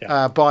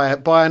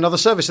 By another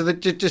service, so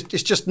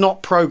it's just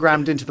not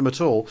programmed into them at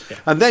all. Yeah.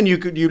 And then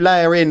you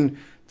layer in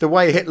the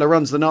way Hitler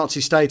runs the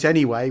Nazi state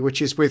anyway, which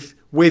is with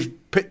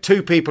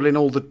 2 people in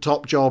all the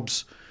top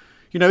jobs.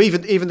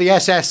 Even the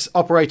SS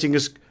operating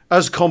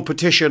as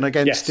competition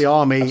against the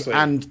army,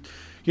 absolutely.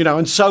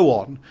 and so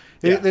on.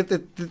 Yeah.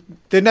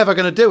 They're never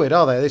going to do it,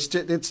 are they?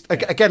 It's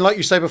again, like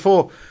you say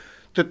before,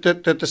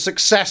 the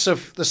success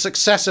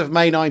of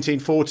May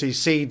 1940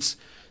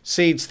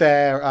 seeds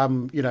their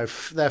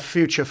their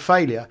future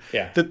failure.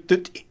 Yeah.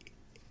 That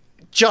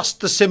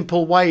just the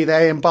simple way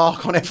they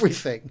embark on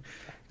everything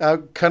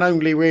can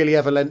only really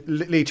ever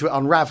lead to it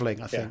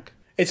unraveling, I think.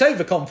 It's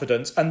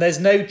overconfidence, and there's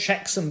no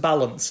checks and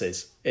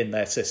balances in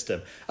their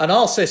system. And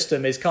our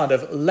system is kind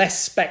of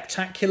less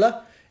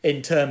spectacular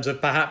in terms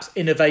of perhaps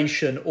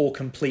innovation or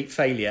complete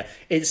failure.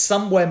 It's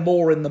somewhere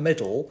more in the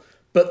middle,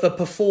 but the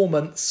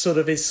performance sort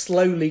of is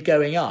slowly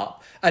going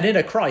up. And in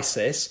a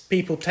crisis,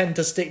 people tend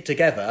to stick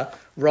together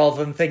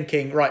rather than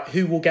thinking, right,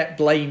 who will get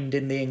blamed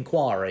in the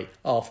inquiry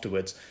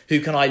afterwards? Who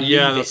can I leave it to?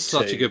 Yeah, that's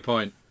such a good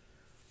point.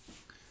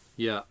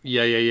 Yeah.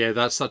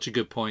 That's such a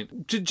good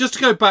point. Just to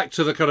go back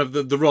to the kind of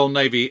the Royal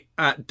Navy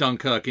at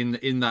Dunkirk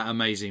in that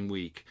amazing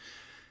week.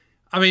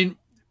 I mean,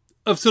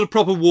 of sort of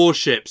proper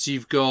warships,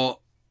 you've got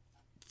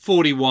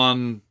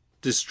 41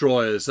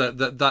 destroyers.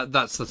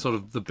 That's the sort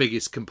of the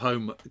biggest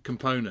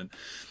component.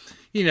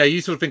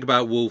 You sort of think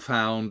about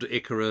Wolfhound,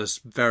 Icarus,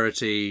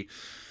 Verity.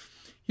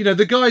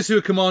 The guys who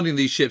are commanding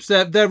these ships,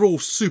 they're all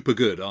super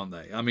good, aren't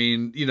they? I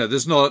mean,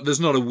 there's not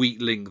a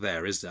weak link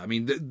there, is there? I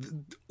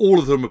mean, all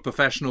of them are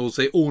professionals.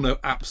 They all know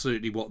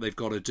absolutely what they've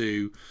got to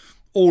do.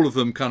 All of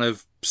them kind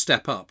of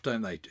step up,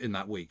 don't they, in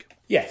that week?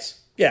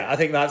 Yes. Yeah, I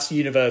think that's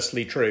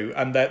universally true,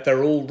 and that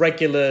they're all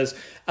regulars.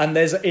 And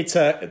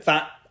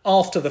that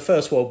after the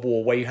First World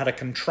War, where you had a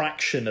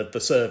contraction of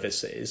the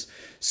services,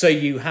 so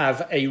you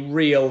have a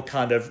real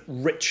kind of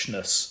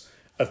richness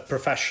of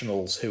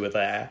professionals who are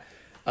there.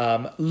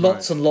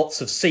 Lots and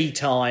lots of sea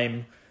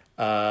time,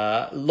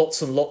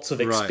 lots and lots of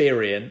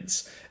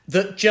experience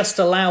that just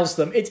allows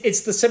them.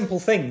 It's the simple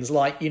things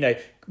like,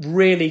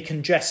 really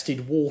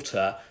congested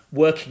water,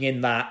 working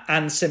in that,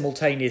 and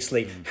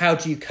simultaneously, how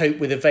do you cope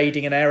with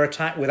evading an air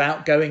attack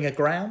without going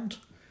aground?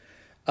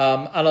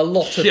 And a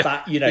lot of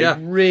that,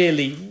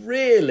 really,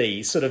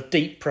 really sort of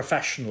deep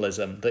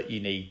professionalism that you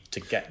need to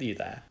get you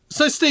there.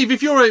 So, Steve,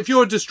 if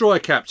you're a destroyer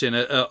captain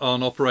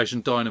on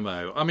Operation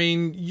Dynamo, I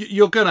mean,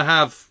 you're going to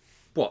have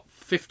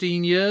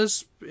 15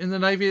 years in the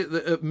Navy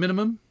at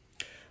minimum?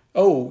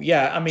 Oh,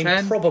 yeah. I mean,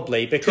 10?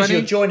 Probably, because 20?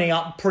 You're joining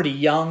up pretty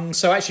young.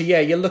 So actually,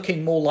 you're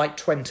looking more like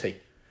 20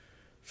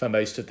 for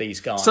most of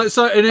these guys.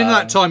 So and in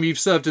that time, you've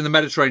served in the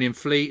Mediterranean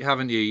Fleet,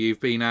 haven't you?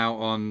 You've been out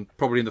on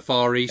probably in the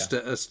Far East,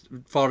 at a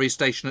Far East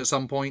station at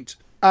some point.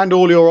 And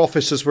all your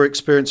officers were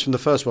experienced from the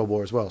First World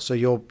War as well. So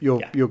you're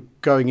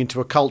going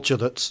into a culture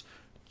that's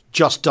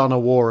just done a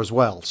war as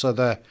well. So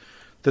the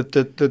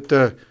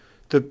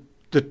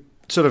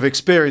sort of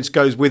experience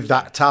goes with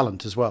that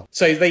talent as well.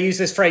 So they use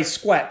this phrase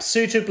SQUEP,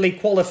 suitably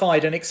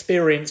qualified and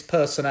experienced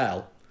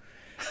personnel,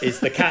 is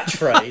the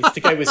catchphrase to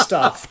go with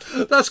stuffed.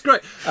 That's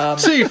great.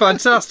 2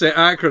 fantastic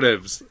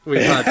acronyms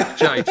we've had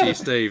chatting to you,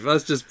 Steve.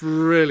 That's just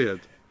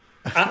brilliant.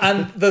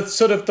 And the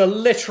sort of the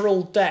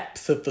literal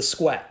depth of the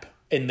SQUEP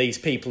in these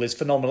people is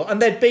phenomenal.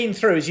 And they'd been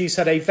through, as you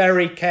said, a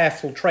very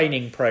careful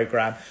training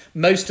programme.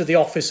 Most of the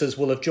officers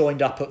will have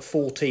joined up at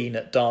 14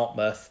 at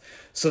Dartmouth.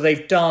 So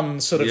they've done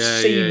sort of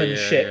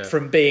seamanship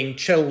from being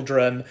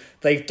children.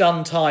 They've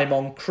done time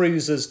on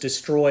cruisers,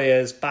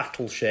 destroyers,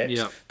 battleships.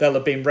 Yeah. They'll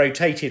have been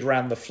rotated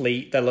around the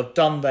fleet. They'll have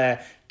done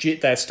their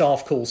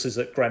staff courses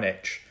at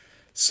Greenwich.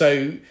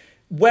 So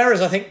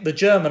whereas I think the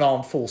German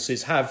armed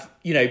forces have,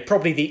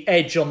 probably the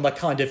edge on the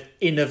kind of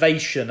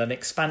innovation and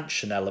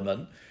expansion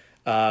element,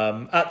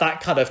 at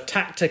that kind of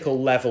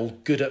tactical level,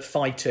 good at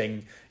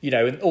fighting,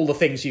 and all the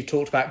things you've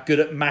talked about, good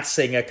at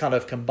massing a kind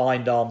of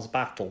combined arms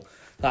battle.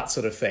 That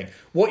sort of thing.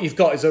 What you've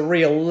got is a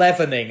real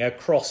leavening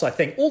across, I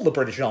think, all the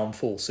British Armed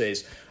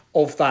Forces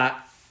of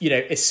that,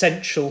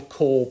 essential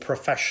core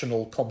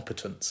professional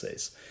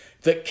competencies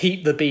that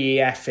keep the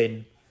BEF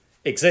in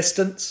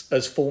existence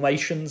as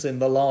formations in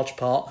the large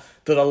part,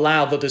 that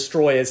allow the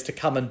destroyers to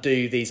come and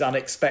do these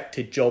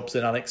unexpected jobs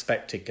in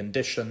unexpected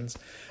conditions.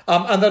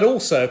 And that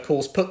also, of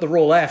course, put the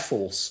Royal Air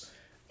Force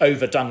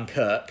over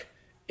Dunkirk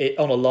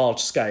on a large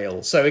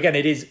scale. So again,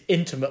 it is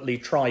intimately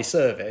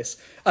tri-service,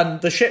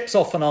 and the ships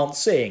often aren't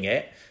seeing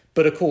it.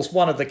 But of course,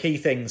 one of the key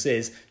things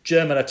is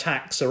German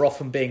attacks are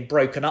often being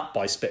broken up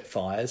by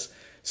Spitfires.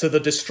 So the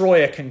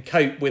destroyer can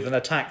cope with an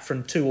attack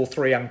from 2 or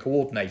 3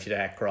 uncoordinated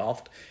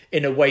aircraft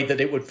in a way that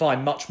it would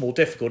find much more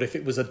difficult if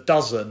it was a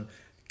dozen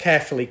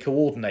carefully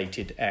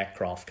coordinated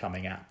aircraft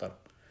coming at them.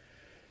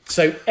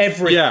 So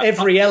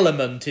every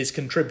element is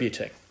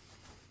contributing.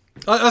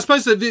 I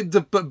suppose but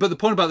the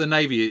point about the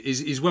Navy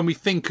is when we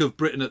think of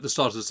Britain at the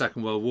start of the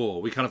Second World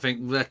War, we kind of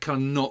think they're kind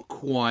of not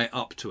quite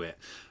up to it.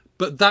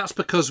 But that's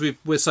because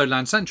we're so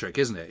land-centric,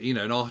 isn't it? You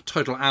know, and our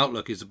total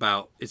outlook is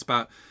about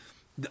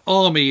the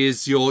army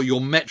is your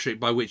metric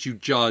by which you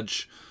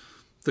judge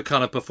the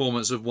kind of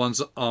performance of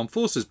one's armed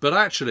forces. But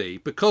actually,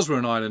 because we're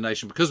an island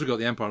nation, because we've got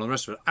the Empire and the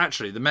rest of it,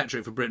 actually the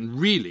metric for Britain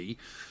really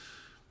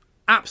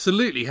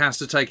absolutely has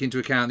to take into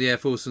account the Air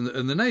Force and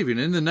the Navy.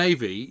 And in the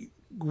Navy,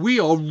 we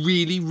are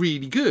really,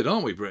 really good,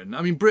 aren't we, Britain?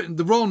 I mean,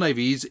 the Royal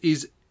Navy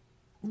is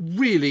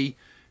really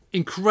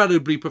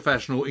incredibly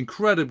professional,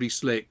 incredibly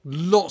slick,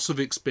 lots of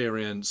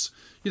experience,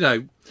 you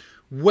know,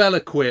 well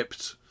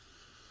equipped.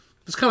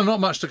 There's kind of not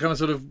much to kind of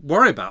sort of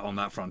worry about on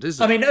that front, is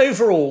there? I mean,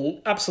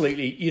 overall,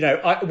 absolutely. You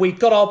know, we've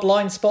got our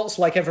blind spots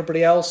like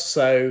everybody else.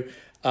 So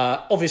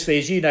obviously,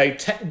 as you know,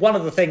 one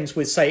of the things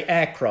with, say,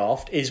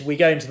 aircraft is we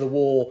go into the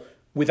war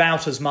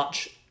without as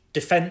much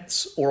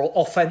defence or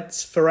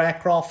offence for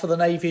aircraft for the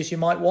Navy as you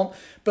might want.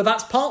 But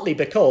that's partly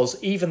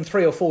because even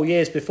 3 or 4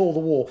 years before the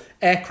war,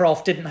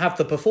 aircraft didn't have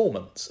the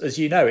performance. As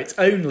you know, it's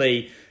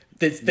only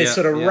this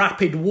sort of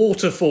rapid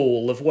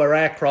waterfall of where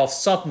aircraft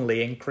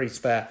suddenly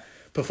increased their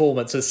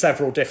performance as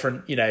several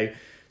different, you know,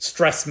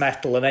 stress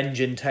metal and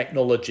engine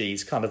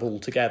technologies kind of all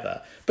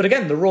together. But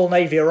again, the Royal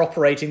Navy are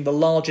operating the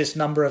largest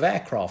number of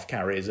aircraft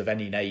carriers of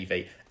any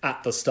Navy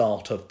at the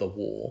start of the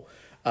war.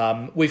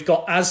 We've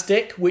got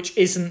ASDIC, which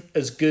isn't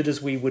as good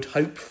as we would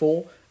hope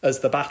for as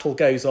the battle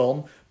goes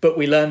on, but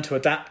we learn to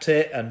adapt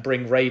it and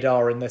bring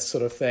radar and this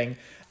sort of thing.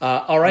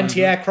 Our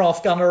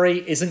anti-aircraft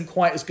gunnery isn't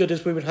quite as good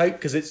as we would hope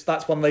because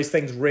that's one of those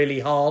things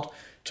really hard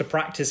to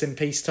practice in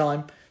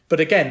peacetime. But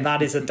again,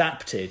 that is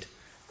adapted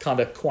kind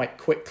of quite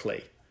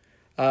quickly.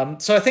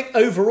 So I think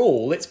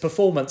overall, its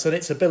performance and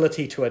its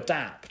ability to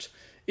adapt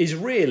is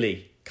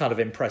really kind of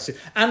impressive.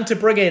 And to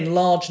bring in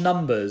large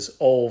numbers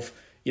of,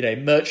 you know,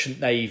 merchant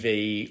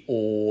navy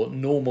or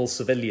normal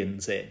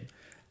civilians in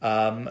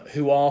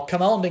who are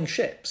commanding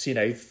ships, you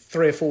know,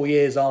 3 or 4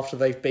 years after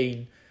they've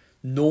been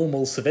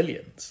normal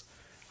civilians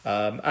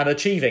and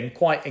achieving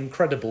quite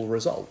incredible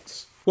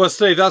results. Well,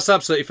 Steve, that's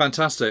absolutely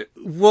fantastic.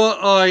 What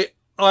I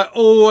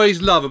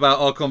always love about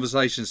our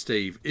conversation,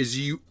 Steve, is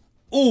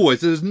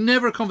there's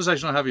never a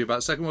conversation I have with you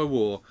about Second World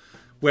War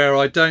where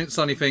I don't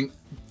suddenly think,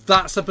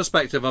 that's a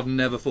perspective I've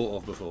never thought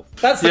of before.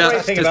 That's the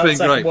great thing about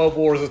Second World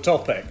War as a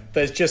topic.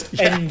 There's just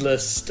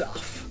endless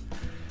stuff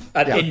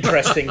and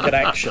interesting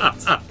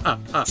connections.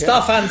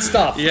 Stuff and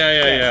stuff.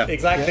 Yeah.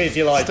 Exactly as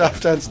you like.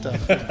 Stuff and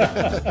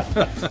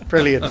stuff.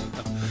 Brilliant.